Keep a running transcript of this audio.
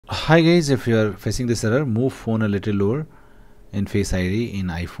Hi guys, if you are facing this error, move phone a little lower in FaceID in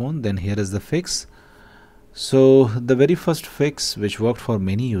iPhone. Then here is the fix. So the very first fix which worked for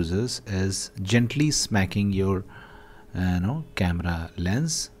many users is gently smacking your camera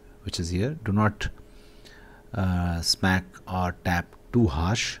lens, which is here. Do not smack or tap too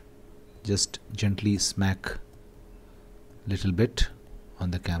harsh. Just gently smack little bit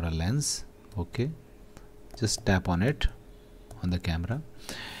on the camera lens. Okay, just tap on it on the camera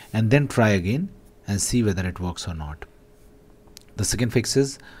and then try again and see whether it works or not. The second fix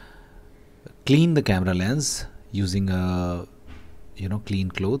is clean the camera lens using a clean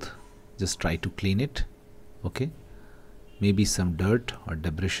cloth. Just try to clean it. Okay, maybe some dirt or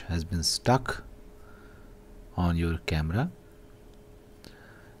debris has been stuck on your camera.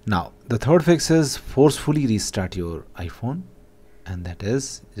 Now the third fix is forcefully restart your iPhone, and that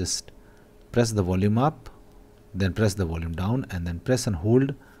is just press the volume up, then press the volume down, and then press and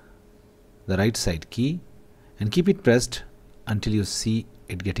hold the right side key and keep it pressed until you see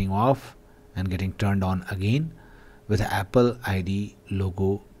it getting off and getting turned on again with the Apple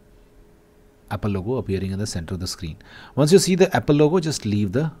logo appearing in the center of the screen. Once you see the Apple logo, just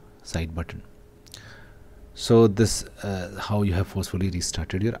leave the side button. So this how you have forcefully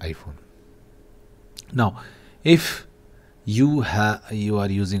restarted your iPhone. Now if you are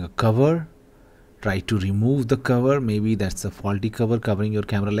using a cover, try to remove the cover. Maybe that's a faulty cover covering your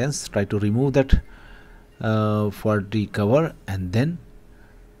camera lens. Try to remove that faulty cover and then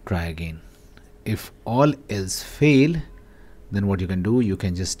try again. If all else fail, then what you can do, you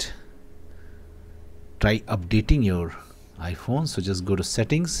can just try updating your iPhone. So just go to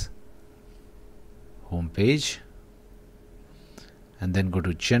settings, home page, and then go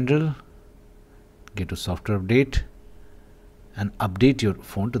to general, get to software update and update your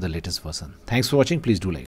phone to the latest version. Thanks for watching. Please do like.